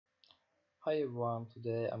Hi everyone,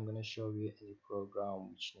 today I'm gonna show you a new program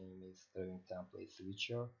which name is drawing template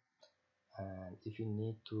switcher. And if you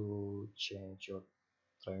need to change your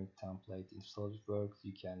drawing template in Solidworks,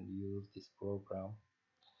 you can use this program.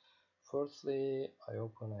 Firstly, I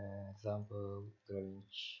open an example drawing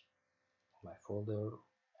in my folder,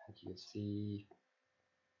 and you see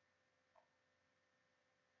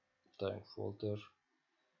drawing folder.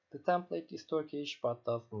 The template is Turkish but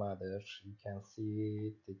doesn't matter. You can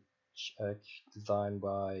see the check designed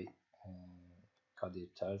by Kadir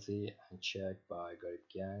Terzi and check by Garip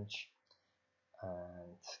Genç.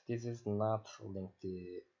 And this is not linked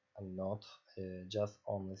a node, just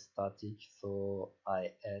only static. So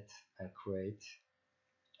I add and create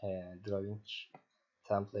a drawing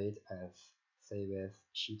template and save as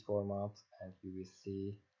sheet format, and you will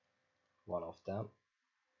see one of them.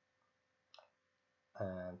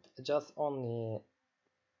 And just only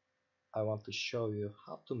I want to show you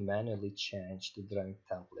how to manually change the drawing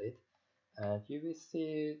template, and you will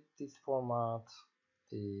see this format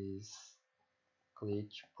is click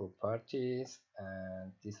properties,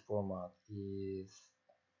 and this format is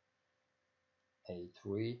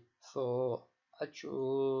A3. So I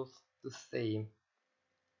choose the same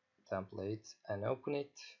template and open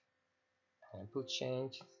it and put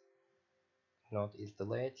change. Node is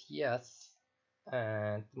delayed, yes,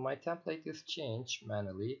 and my template is changed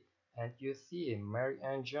manually, and you see Mary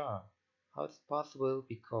and John. How it's possible?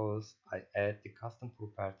 Because I add the custom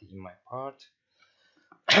property in my part.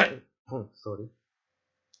 Sorry.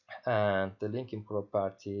 And the linking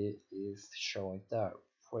property is showing there.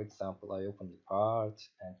 For example, I open the part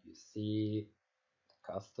and you see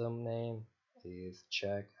the custom name is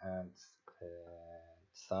check and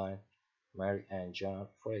sign Mary and John.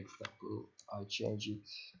 For example, I change it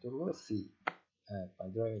to Lucy, and my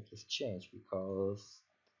drawing is changed because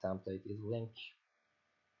the template is linked.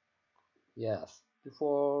 Yes,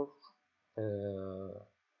 before uh,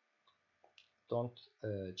 don't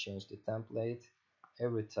change the template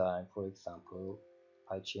every time. For example,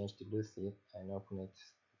 I change to Lucy and open it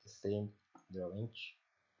the same drawing,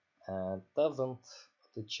 and doesn't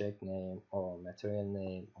the check name or material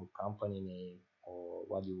name or company name or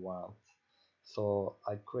what you want. So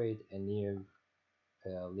I create a new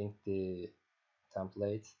link the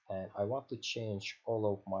template, and I want to change all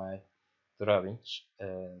of my drawing.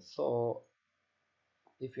 So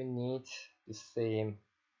if you need the same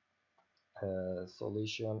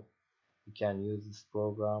solution, you can use this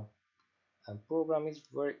program, and program is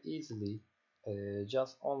very easily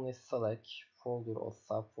just only select folder or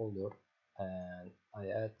subfolder, and I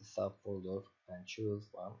add the subfolder and choose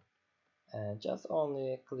one, and just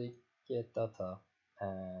only click get data,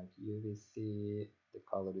 and you will see the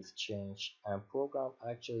color is changed, and program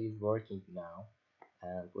actually is working now.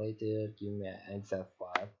 And later give me an Excel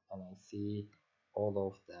file and I see all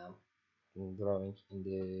of them drawing in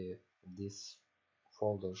the this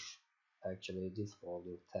folder. Actually this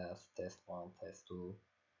folder test1 test2,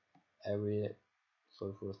 every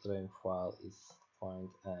software stream file is find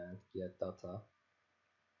and get data,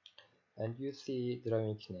 and you see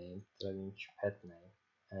drawing name, drawing pet name,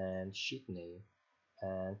 and sheet name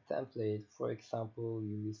and template. For example,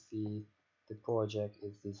 you will see the project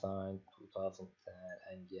is designed 2010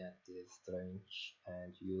 and get this drawing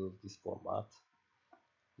and use this format.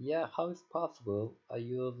 Yeah, how is possible? I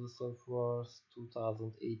use the software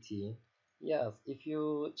 2018. Yes, if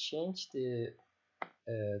you change the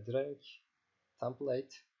drawing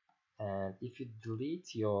template, and if you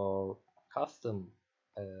delete your custom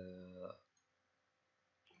uh,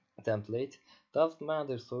 template, doesn't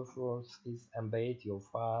matter. Software is embed your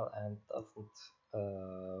file and doesn't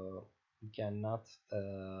you cannot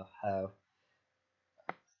have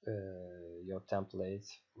your template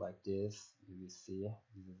like this. You will see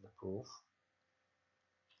this is the proof,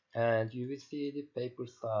 and you will see the paper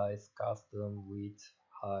size, custom, width,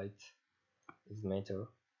 height is matter,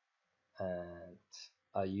 and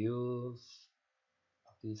I use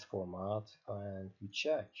this format and you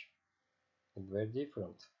check. It's very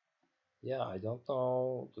different. Yeah, I don't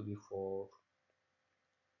know the before.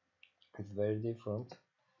 It's very different.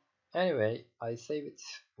 Anyway, I save it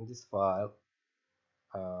in this file,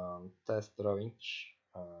 test drawing,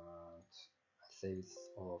 and I save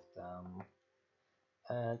all of them,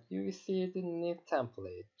 and you will see the new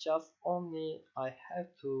template. Just only I have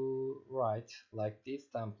to write like this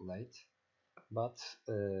template, but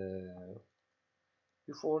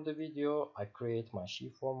before the video I create my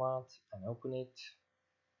sheet format and open it.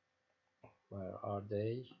 Where are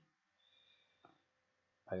they?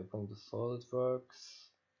 I open the Solidworks.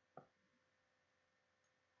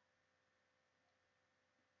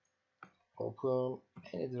 open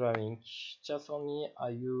any drawing. Just only I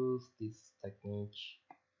use this technique,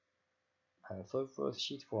 and so for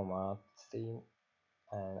sheet format same,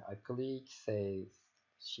 and I click save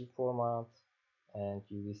sheet format, and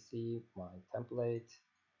you will see my template.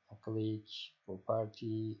 I click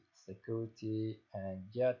property security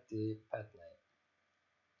and get the path name.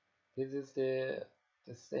 This is the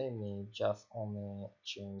same name, just only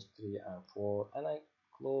change 3 and 4, and I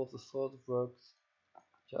close the Solidworks,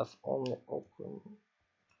 just only open,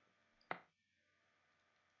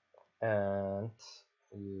 and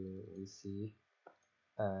you see,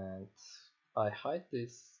 and I hide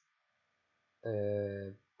this.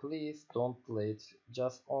 Please don't delete,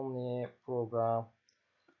 just only program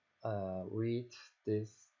read this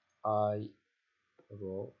I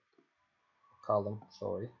row column,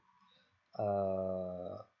 sorry.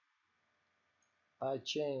 uh, I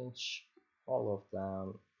change all of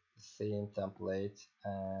them the same template,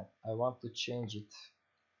 and I want to change it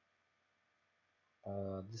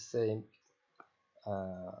the same,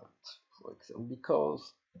 uh, for example,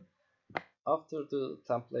 because after the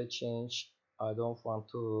template change I don't want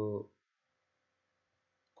to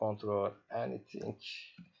control anything.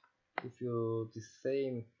 If you the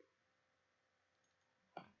same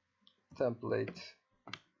template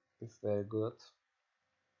is very good,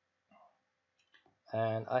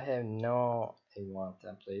 and I have no A1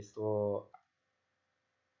 template, so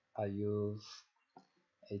I use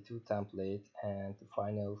A2 template, and the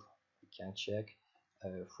final we can check.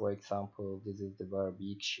 For example, this is the very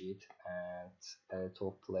big sheet and a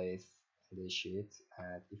top place in the sheet,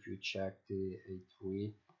 and if you check the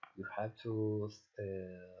A3 you have to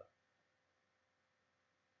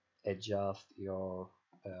adjust your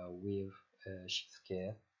width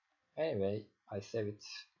scale. Anyway, I save it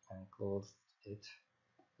and close it.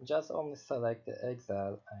 Just only select the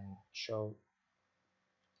Excel and show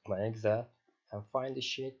my Excel, and find the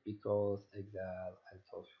sheet because Excel has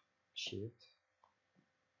of sheet,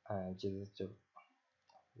 and this is the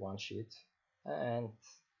one sheet. And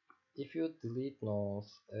if you delete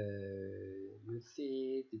nodes, you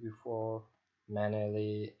see the before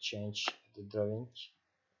manually change the drawing.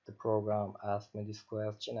 The program asked me this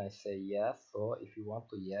question, I say yes. So if you want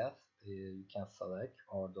to yes, you can select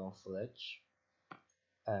or don't select.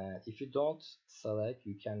 And if you don't select,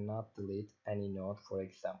 you cannot delete any node, for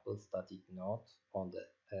example static node on the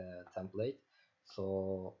template.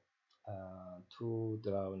 So to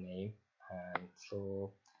draw name, and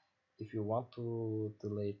so if you want to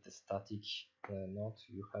delete the static node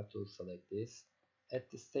you have to select this. At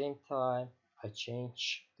the same time I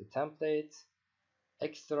change the template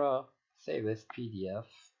extra, save as PDF.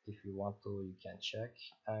 If you want to you can check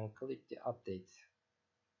and click the update,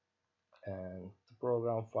 and the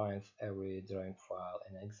program finds every drawing file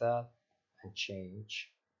in Excel and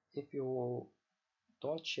change. If you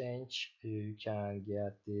don't change, you can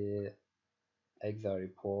get the Excel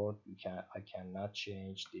report. I cannot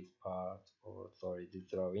change this part, or sorry, this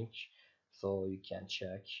drawing, so you can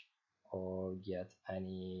check or get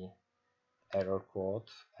any error code.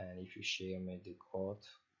 And if you share me the code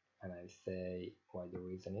and I say why the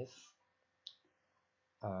reason is,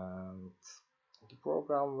 and the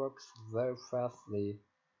program works very fastly.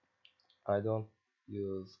 I don't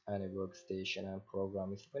use any workstation, and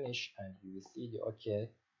program is finished, and you will see the OK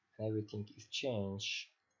and everything is changed.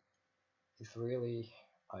 It's really,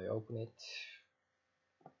 I open it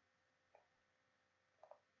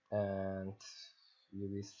and you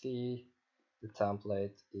will see the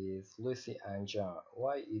template is Lucy and John.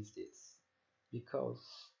 Why is this? Because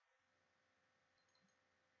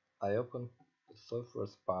I open the software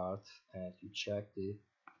part and you check the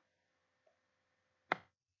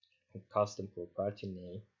custom property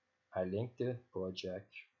name. I link the project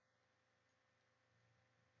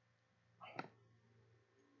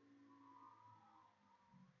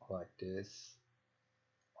like this.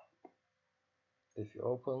 If you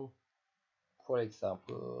open, for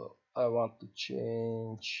example, I want to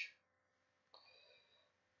change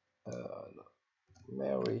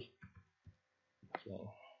Mary, okay,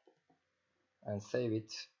 and save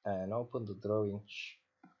it and open the drawing,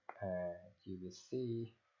 and you will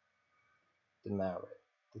see the Mary.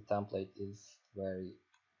 The template is very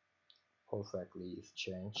perfectly is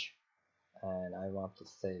changed, and I want to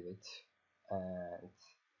save it, and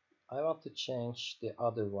I want to change the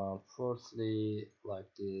other one firstly like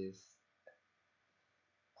this.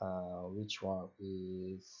 Which one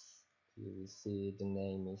is, you will see the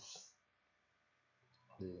name is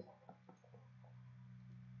the,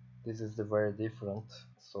 this is the very different.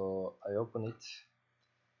 So I open it,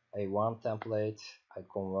 A1 template, I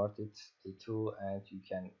convert it A2, and you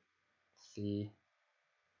can see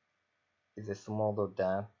is smaller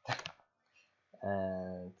than.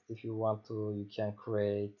 And if you want to, you can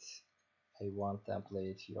create a one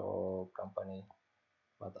template your company,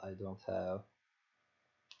 but I don't have,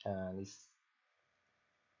 and it's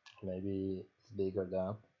maybe it's bigger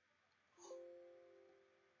than.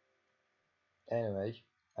 Anyway,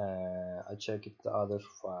 I check it the other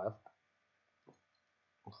file,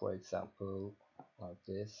 for example, like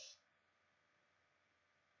this,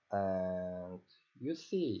 and you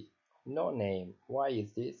see no name. Why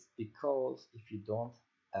is this? Because if you don't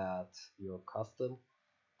add your custom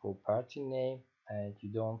property name and you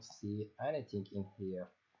don't see anything in here,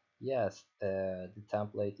 yes, the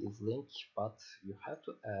template is linked, but you have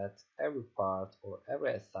to add every part or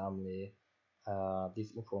every assembly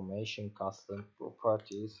this information custom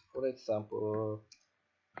properties. For example,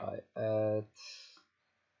 I add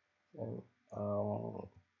um, um,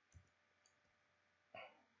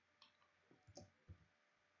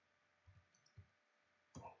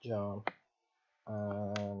 John,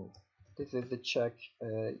 and this is the check.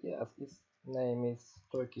 Yes, his name is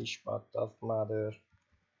Turkish, but doesn't matter.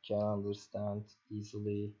 Can understand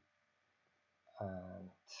easily. And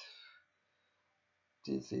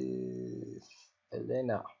this is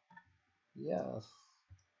Elena. Yes,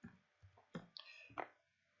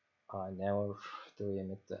 I never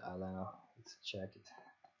dreamed it, Elena. Let's check it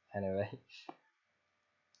anyway.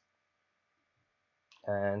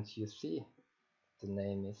 And you see, the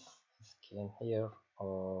name is came here,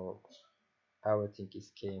 or everything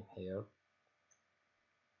is came here,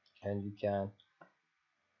 and you can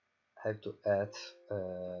have to add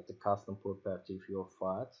the custom property of your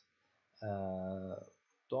file. Uh,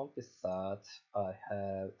 don't be sad, I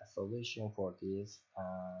have a solution for this,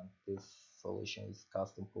 and this solution is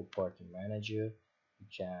custom property manager. You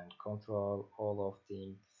can control all of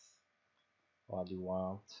things what you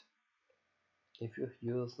want. If you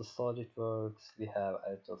use the Solidworks, we have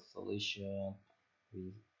a solution.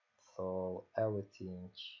 We solve everything,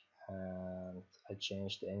 and I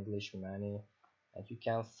changed the English menu, and you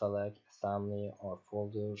can select assembly or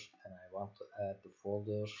folder, and I want to add the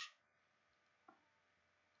folder,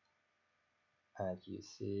 and you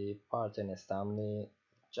see part and assembly.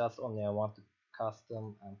 Just only I want to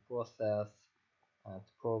custom and process, and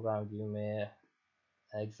program give me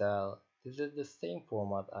Excel. This is the same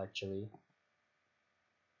format actually,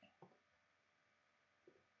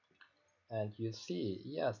 and you see,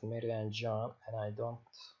 yes, Mary and John, and I don't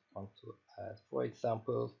want to add, for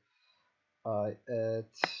example, I add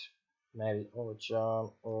Mary or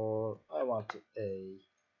John, or I want to a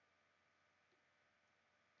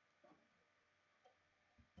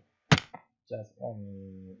just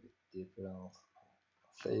only difference,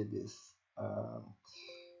 say this,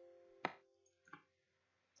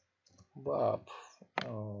 Bob.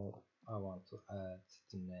 Oh, I want to add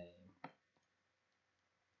the name.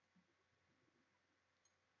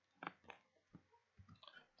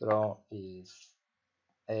 Draw is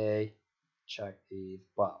a, check is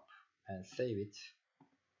Bob, and save it.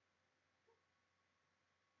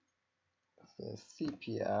 The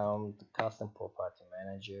CPM, the custom property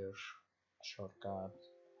manager shortcut.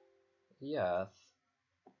 Yes,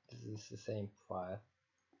 this is the same file,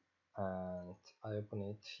 and I open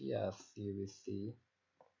it. Yes, you will see.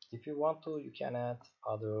 If you want to, you can add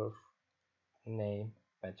other name,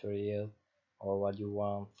 material, or what you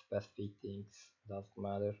want, specific things, doesn't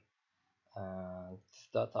matter. And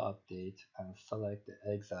data update, and select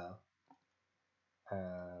the Excel,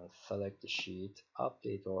 and select the sheet,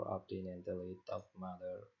 update or update and delete, doesn't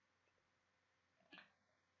matter.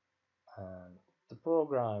 And the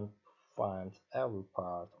program finds every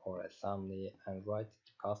part or assembly and write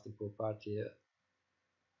the custom property,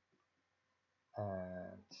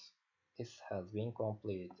 and this has been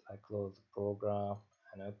complete. I close the program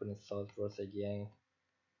and open it Solidworks again,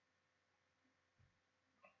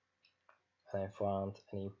 and I found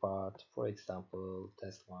a new part, for example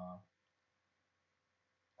test one,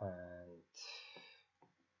 and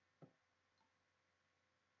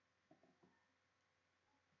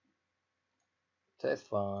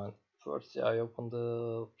test one. First I open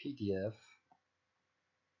the PDF,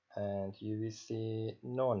 and you will see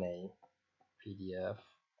no name PDF,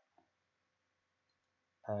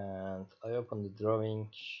 and I open the drawing,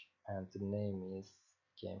 and the name is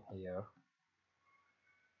came here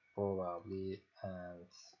probably, and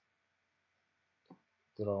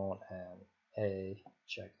drawn and a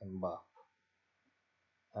check and box,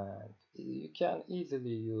 and you can easily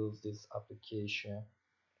use this application,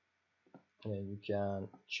 and you can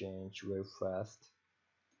change very fast.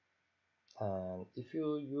 And if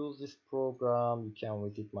you use this program, you can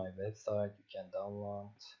visit my website, you can download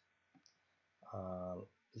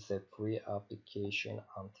It's a free application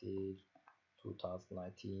until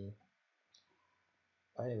 2019.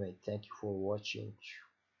 Anyway, thank you for watching.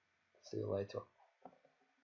 See you later.